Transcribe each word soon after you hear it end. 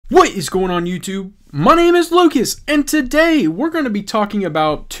What is going on YouTube? My name is Lucas, and today we're going to be talking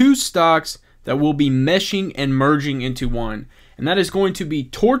about two stocks that will be meshing and merging into one. And that is going to be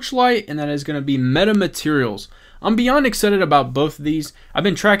Torchlight, and that is going to be Meta Materials. I'm beyond excited about both of these. I've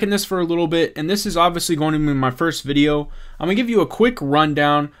been tracking this for a little bit, and this is obviously going to be my first video. I'm going to give you a quick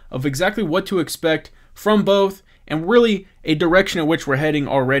rundown of exactly what to expect from both, and really a direction at which we're heading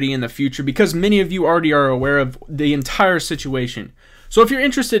already in the future, because many of you already are aware of the entire situation. So if you're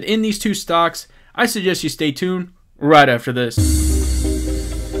interested in these two stocks, I suggest you stay tuned right after this.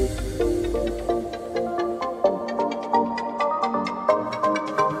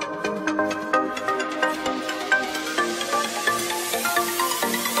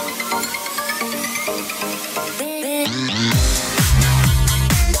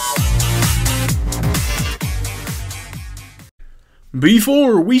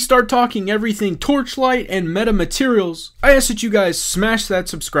 Before we start talking everything Torchlight and Meta Materials, I ask that you guys smash that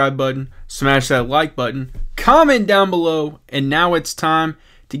subscribe button, smash that like button, comment down below, and now it's time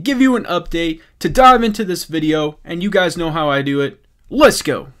to give you an update, to dive into this video, and you guys know how I do it. Let's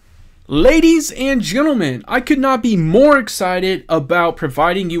go! Ladies and gentlemen, I could not be more excited about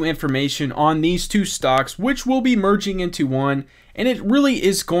providing you information on these two stocks, which will be merging into one. And it really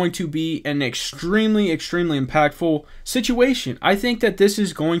is going to be an extremely impactful situation. I think that this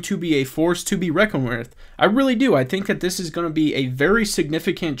is going to be a force to be reckoned with. I really do. I think that this is going to be a very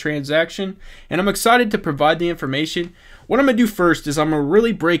significant transaction, and I'm excited to provide the information. What I'm going to do first is I'm going to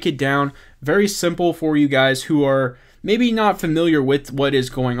really break it down very simple for you guys who are maybe not familiar with what is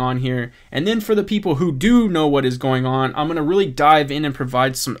going on here. And then for the people who do know what is going on, I'm going to really dive in and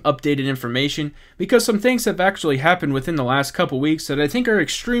provide some updated information, because some things have actually happened within the last couple weeks that I think are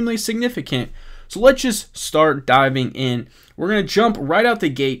extremely significant. So let's just start diving in. We're going to jump right out the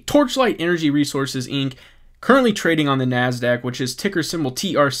gate. Torchlight Energy Resources Inc., currently trading on the NASDAQ, which is ticker symbol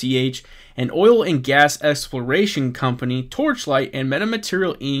TRCH, an oil and gas exploration company, Torchlight, and Meta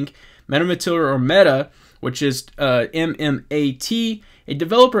Material Inc., Meta Material or Meta, which is MMAT, a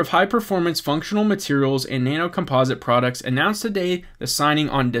developer of high-performance functional materials and nanocomposite products, announced today the signing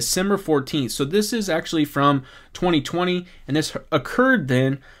on December 14th. So this is actually from 2020, and this occurred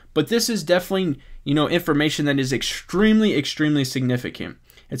then, but this is definitely, information that is extremely significant.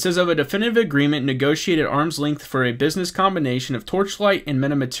 It says of a definitive agreement negotiated at arm's length for a business combination of Torchlight and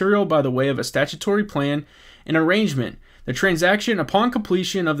Meta Material by the way of a statutory plan and arrangement. The transaction, upon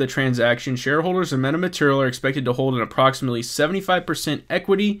completion of the transaction, shareholders of Meta Material are expected to hold an approximately 75%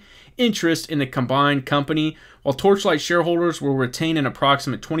 equity interest in the combined company, while Torchlight shareholders will retain an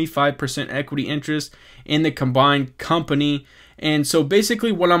approximate 25% equity interest in the combined company. And so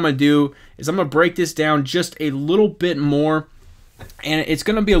basically what I'm going to do is I'm going to break this down just a little bit more, and it's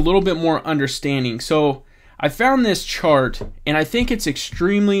going to be a little bit more understanding. So I found this chart, and I think it's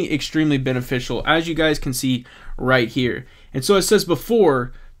extremely beneficial, as you guys can see right here. And so it says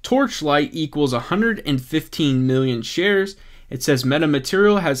before, Torchlight equals 115 million shares. It says Meta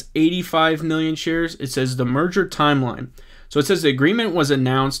Material has 85 million shares. It says the merger timeline. So it says the agreement was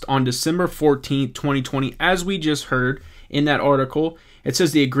announced on December 14th, 2020, as we just heard in that article. It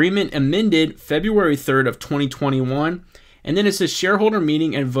says the agreement amended February 3rd of 2021. And then it says shareholder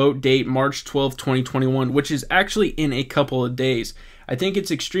meeting and vote date March 12, 2021, which is actually in a couple of days. I think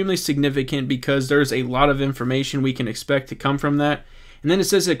it's extremely significant because there's a lot of information we can expect to come from that. And then it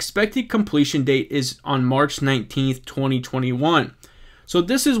says expected completion date is on March 19th, 2021. So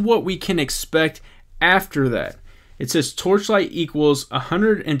this is what we can expect after that. It says Torchlight equals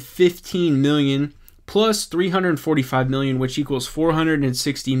 115 million plus 345 million, which equals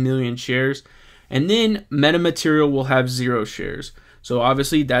 460 million shares. And then Meta Material will have 0 shares. So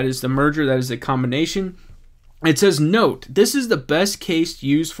obviously that is the merger, that is the combination. It says, note, this is the best case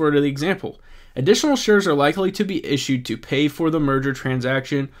used for the example. Additional shares are likely to be issued to pay for the merger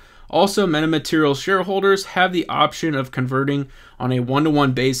transaction. Also, Meta Material shareholders have the option of converting on a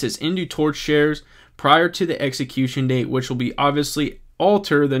 1-to-1 basis into Torch shares prior to the execution date, which will be obviously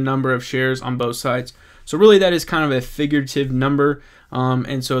alter the number of shares on both sides. So really that is kind of a figurative number,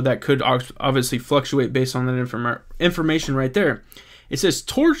 and so that could obviously fluctuate based on that information right there. It says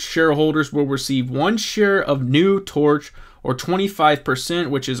Torch shareholders will receive 1 share of new Torch, or 25%,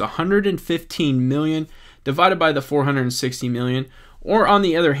 which is 115 million divided by the 460 million. Or on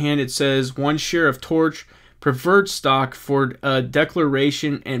the other hand, it says 1 share of Torch preferred stock for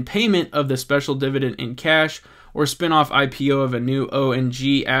declaration and payment of the special dividend in cash, or spin-off IPO of a new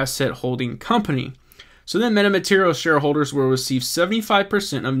ONG asset holding company. So then Meta Material shareholders will receive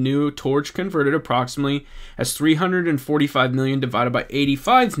 75% of new Torch, converted approximately as 345 million divided by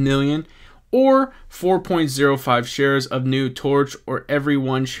 85 million, or 4.05 shares of new Torch or every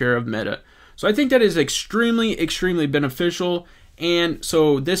 1 share of Meta. So I think that is extremely, extremely beneficial. And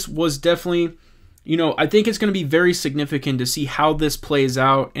so this was definitely, I think it's going to be very significant to see how this plays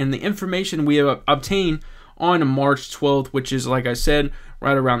out and the information we have obtained on March 12th, which is, like I said,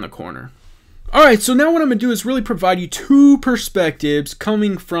 right around the corner. All right, so now what I'm going to do is really provide you 2 perspectives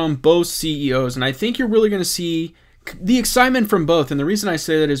coming from both CEOs, and I think you're really going to see the excitement from both. And the reason I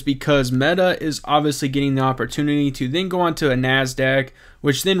say that is because Meta is obviously getting the opportunity to then go onto a NASDAQ,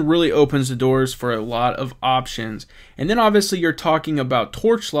 which then really opens the doors for a lot of options. And then obviously you're talking about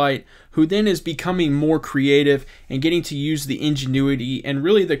Torchlight, who then is becoming more creative and getting to use the ingenuity and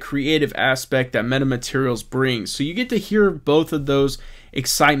really the creative aspect that MetaMaterials brings. So you get to hear both of those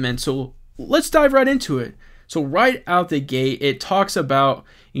excitements. So let's dive right into it. So right out the gate, it talks about,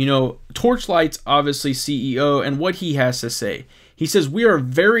 Torchlight's obviously CEO and what he has to say. He says, "We are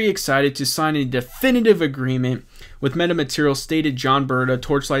very excited to sign a definitive agreement with MetaMaterials," stated John Berta,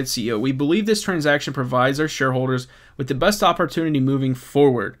 Torchlight CEO. "We believe this transaction provides our shareholders with the best opportunity moving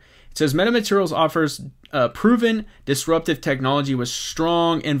forward." It says MetaMaterials offers proven disruptive technology with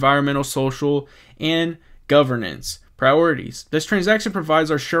strong environmental, social, and governance priorities. This transaction provides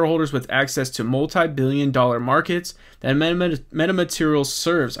our shareholders with access to multi-billion-dollar markets that MetaMaterials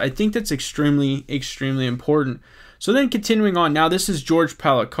serves. I think that's extremely, extremely important. So then continuing on, now this is George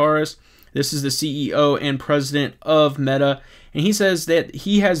Palikaris. This is the CEO and president of Meta. And he says that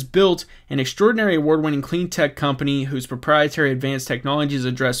he has built an extraordinary award-winning clean tech company whose proprietary advanced technologies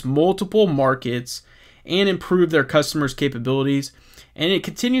address multiple markets and improve their customers' capabilities. And it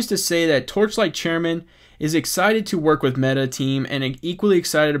continues to say that Torchlight chairman is excited to work with Meta team and equally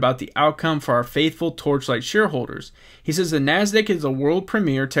excited about the outcome for our faithful Torchlight shareholders. He says the NASDAQ is a world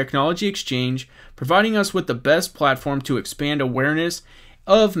premier technology exchange, providing us with the best platform to expand awareness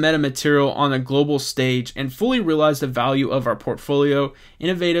of metamaterial on a global stage and fully realize the value of our portfolio,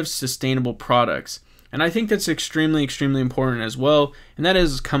 innovative, sustainable products. And I think that's extremely, extremely important as well, and that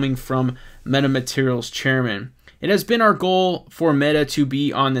is coming from MetaMaterials chairman. It has been our goal for Meta to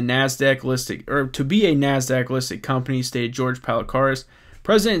be on the NASDAQ listed, or to be a NASDAQ listed company, stated George Palikaris,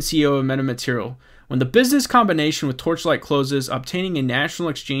 president and CEO of MetaMaterial. When the business combination with Torchlight closes, obtaining a national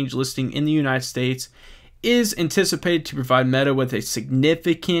exchange listing in the United States is anticipated to provide Meta with a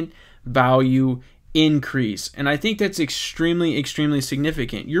significant value increase. And I think that's extremely, extremely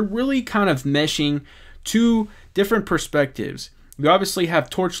significant. You're really kind of meshing 2 different perspectives. You obviously have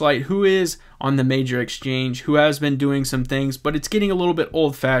Torchlight, who is on the major exchange, who has been doing some things, but it's getting a little bit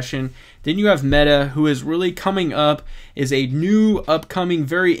old-fashioned. Then you have Meta, who is really coming up, is a new, upcoming,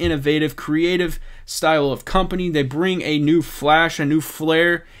 very innovative, creative style of company. They bring a new flash, a new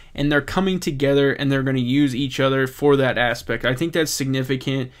flair, and they're coming together, and they're going to use each other for that aspect. I think that's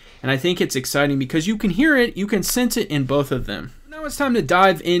significant, and I think it's exciting because you can hear it, you can sense it in both of them. Now it's time to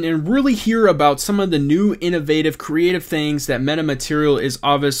dive in and really hear about some of the new innovative creative things that MetaMaterial is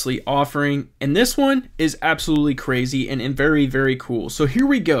obviously offering, and this one is absolutely crazy and very, very cool. So here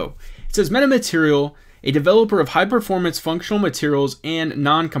we go. It says MetaMaterial, a developer of high performance functional materials and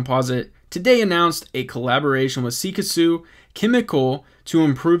non-composite, today announced a collaboration with Sekisui Chemical to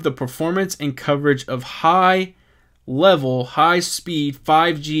improve the performance and coverage of high level, high speed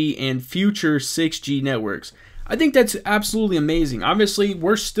 5G and future 6G networks. I think that's absolutely amazing. Obviously,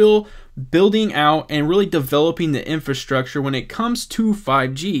 we're still building out and really developing the infrastructure when it comes to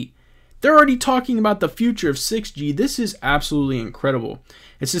 5G. They're already talking about the future of 6G. This is absolutely incredible.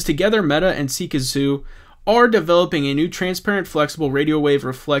 It says together Meta and Sekisui are developing a new transparent flexible radio wave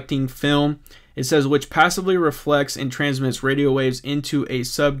reflecting film. It says which passively reflects and transmits radio waves into a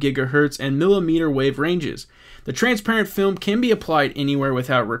sub-gigahertz and millimeter wave ranges. The transparent film can be applied anywhere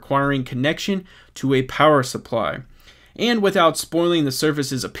without requiring connection to a power supply and without spoiling the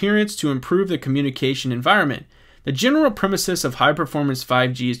surface's appearance to improve the communication environment. The general premises of high-performance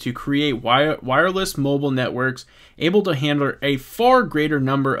 5G is to create wireless mobile networks able to handle a far greater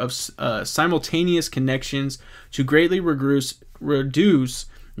number of simultaneous connections to greatly reduce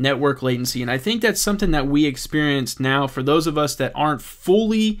network latency. And I think that's something that we experience now for those of us that aren't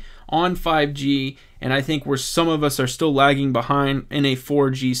fully on 5G, and I think some of us are still lagging behind in a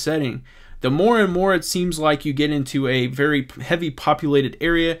 4G setting. The more and more it seems like you get into a very heavy populated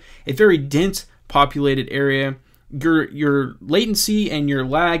area, a very dense populated area, your latency and your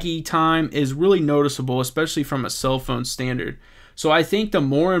laggy time is really noticeable, especially from a cell phone standard. So I think the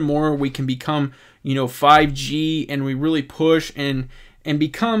more and more we can become, 5G and we really push and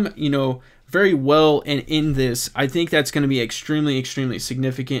become, very well and in this, I think that's going to be extremely, extremely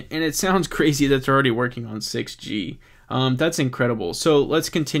significant. And it sounds crazy that they're already working on 6G. That's incredible. So let's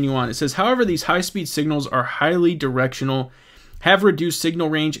continue on. It says, however, these high-speed signals are highly directional, have reduced signal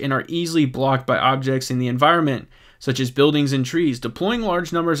range, and are easily blocked by objects in the environment, such as buildings and trees. Deploying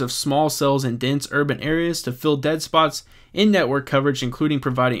large numbers of small cells in dense urban areas to fill dead spots in network coverage, including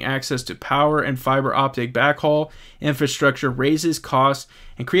providing access to power and fiber optic backhaul infrastructure, raises costs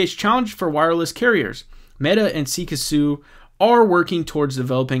and creates challenges for wireless carriers. Meta and Sikasu are working towards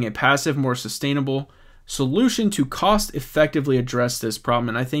developing a passive, more sustainable solution to cost effectively address this problem.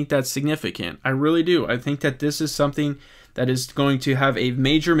 And I think that's significant. I really do. I think that this is something that is going to have a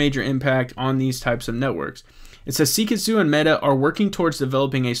major impact on these types of networks. It says Sikasu and Meta are working towards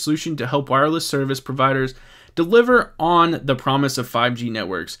developing a solution to help wireless service providers deliver on the promise of 5G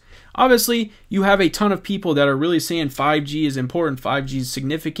networks. Obviously, you have a ton of people that are really saying 5G is important, 5G is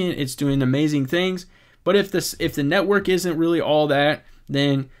significant, it's doing amazing things. But if the network isn't really all that,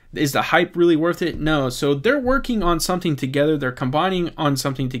 then is the hype really worth it? No. So they're working on something together. They're combining on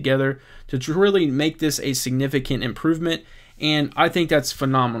something together to really make this a significant improvement. And I think that's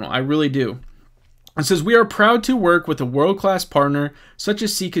phenomenal. I really do. It says, we are proud to work with a world-class partner such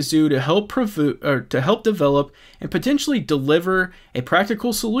as Sikasu to help develop and potentially deliver a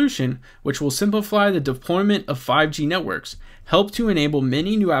practical solution which will simplify the deployment of 5G networks, help to enable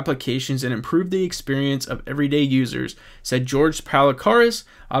many new applications, and improve the experience of everyday users, said George Palikaris,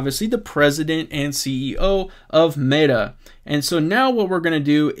 obviously the president and CEO of Meta. And so now what we're going to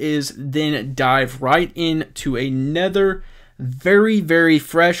do is then dive right into another very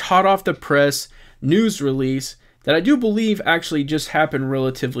fresh, hot off the press news release that I do believe actually just happened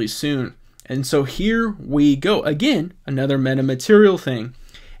relatively soon. And so here we go. Again, another metamaterial thing.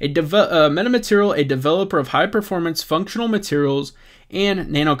 Metamaterial, a developer of high-performance functional materials and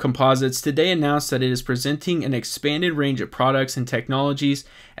nanocomposites, today announced that it is presenting an expanded range of products and technologies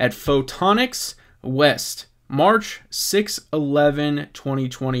at Photonics West, March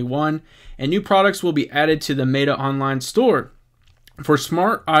 6/11/2021, and new products will be added to the Meta online store. For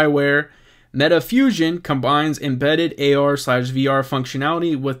smart eyewear, Meta Fusion combines embedded AR/VR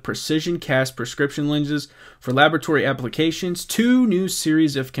functionality with precision cast prescription lenses for laboratory applications. 2 new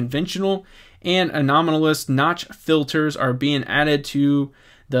series of conventional and anomalous notch filters are being added to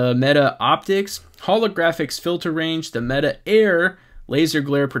the Meta Optics holographics filter range. The Meta Air laser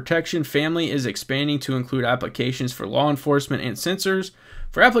glare protection family is expanding to include applications for law enforcement and sensors.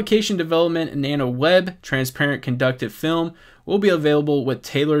 For application development, nano web transparent conductive film will be available with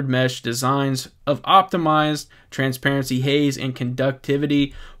tailored mesh designs of optimized transparency, haze, and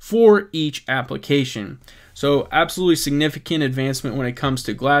conductivity for each application. So absolutely significant advancement when it comes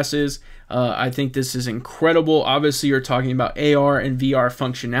to glasses. I think this is incredible. Obviously, you're talking about AR and VR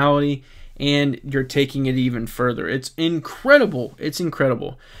functionality, and you're taking it even further. It's incredible. It's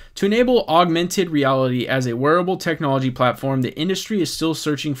incredible. To enable augmented reality as a wearable technology platform, the industry is still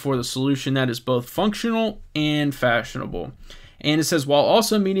searching for the solution that is both functional and fashionable. And it says, while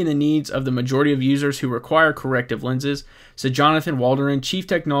also meeting the needs of the majority of users who require corrective lenses, said Jonathan Waldron, Chief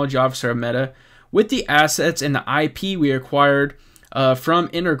Technology Officer of Meta. With the assets and the IP we acquired from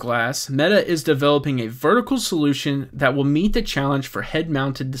Interglass, Meta is developing a vertical solution that will meet the challenge for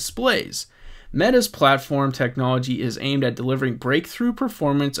head-mounted displays. Meta's platform technology is aimed at delivering breakthrough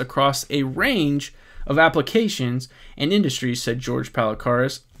performance across a range of applications and industries, said George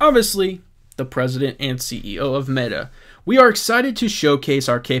Palikaris, obviously the president and CEO of Meta. We are excited to showcase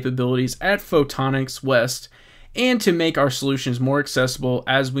our capabilities at Photonics West and to make our solutions more accessible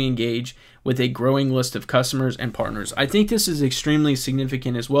as we engage with a growing list of customers and partners. I think this is extremely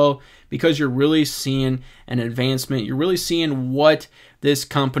significant as well because you're really seeing an advancement. You're really seeing what this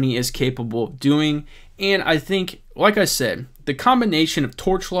company is capable of doing. And I think, like I said, the combination of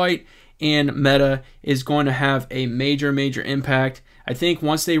Torchlight and Meta is going to have a major impact. I think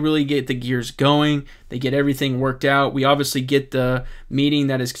once they really get the gears going, they get everything worked out. We obviously get the meeting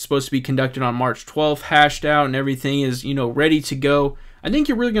that is supposed to be conducted on March 12th hashed out and everything is, ready to go. I think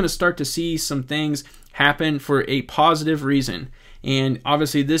you're really going to start to see some things happen for a positive reason. And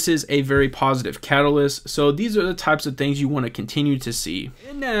obviously this is a very positive catalyst. So these are the types of things you want to continue to see.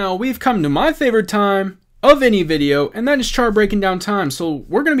 And now we've come to my favorite time of any video, and that is chart breaking down time. So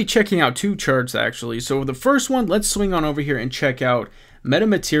we're going to be checking out 2 charts actually. So the first one, let's swing on over here and check out Meta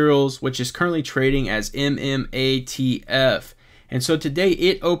Materials, which is currently trading as MMATF. And so today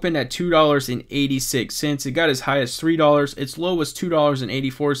it opened at $2.86. It got as high as $3. Its low was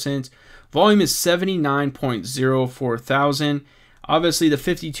 $2.84. Volume is 79.04 thousand. Obviously the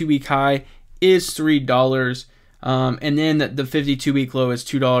 52-week high is $3. And then the 52-week low is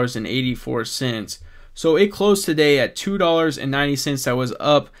 $2.84. So it closed today at $2.90. That was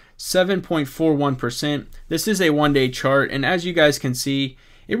up 7.41%. This is a one-day chart, and as you guys can see,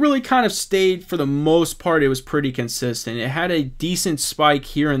 it really kind of stayed, for the most part, it was pretty consistent. It had a decent spike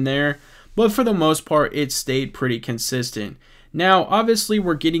here and there, but for the most part, it stayed pretty consistent. Now, obviously,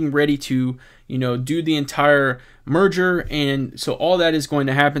 we're getting ready to, do the entire merger, and so all that is going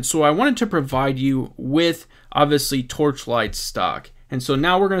to happen. So I wanted to provide you with, obviously, Torchlight stock. And so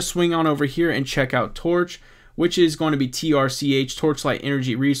now we're going to swing on over here and check out Torch, which is going to be TRCH, Torchlight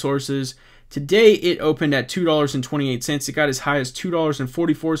Energy Resources. Today, it opened at $2.28. It got as high as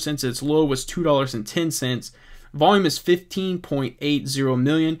 $2.44. Its low was $2.10. Volume is 15.80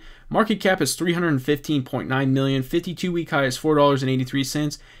 million. Market cap is 315.9 million. 52-week high is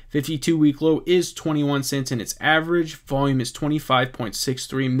 $4.83. 52-week low is 21 cents, and its average volume is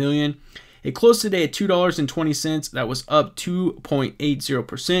 25.63 million. It closed today at $2.20. That was up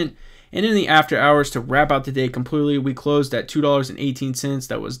 2.80%. And in the after hours, to wrap out the day completely, we closed at $2.18.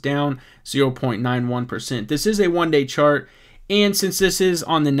 That was down 0.91%. This is a one-day chart. And since this is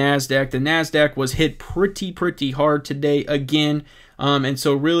on the NASDAQ was hit pretty hard today again. And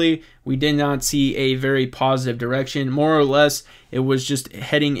so really, we did not see a very positive direction. More or less, it was just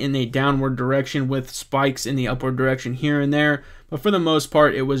heading in a downward direction with spikes in the upward direction here and there. But for the most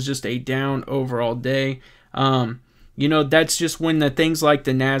part, it was just a down overall day. That's just when the things like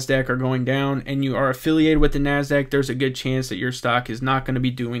the NASDAQ are going down and you are affiliated with the NASDAQ, there's a good chance that your stock is not going to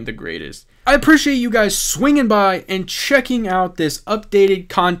be doing the greatest. I appreciate you guys swinging by and checking out this updated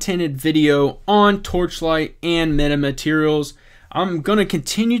contented video on Torchlight and MetaMaterials. I'm going to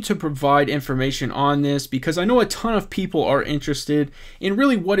continue to provide information on this because I know a ton of people are interested in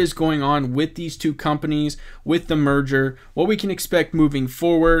really what is going on with these two companies, with the merger, what we can expect moving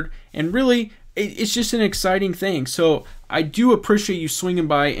forward, and really it's just an exciting thing. So I do appreciate you swinging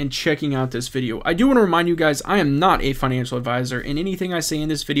by and checking out this video. I do want to remind you guys, I am not a financial advisor, and anything I say in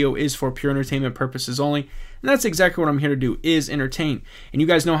this video is for pure entertainment purposes only. And that's exactly what I'm here to do, is entertain. And you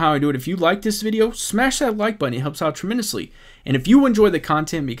guys know how I do it. If you like this video, smash that like button. It helps out tremendously. And if you enjoy the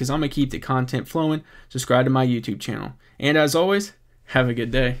content, because I'm going to keep the content flowing, subscribe to my YouTube channel. And as always, have a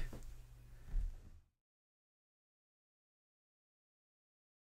good day.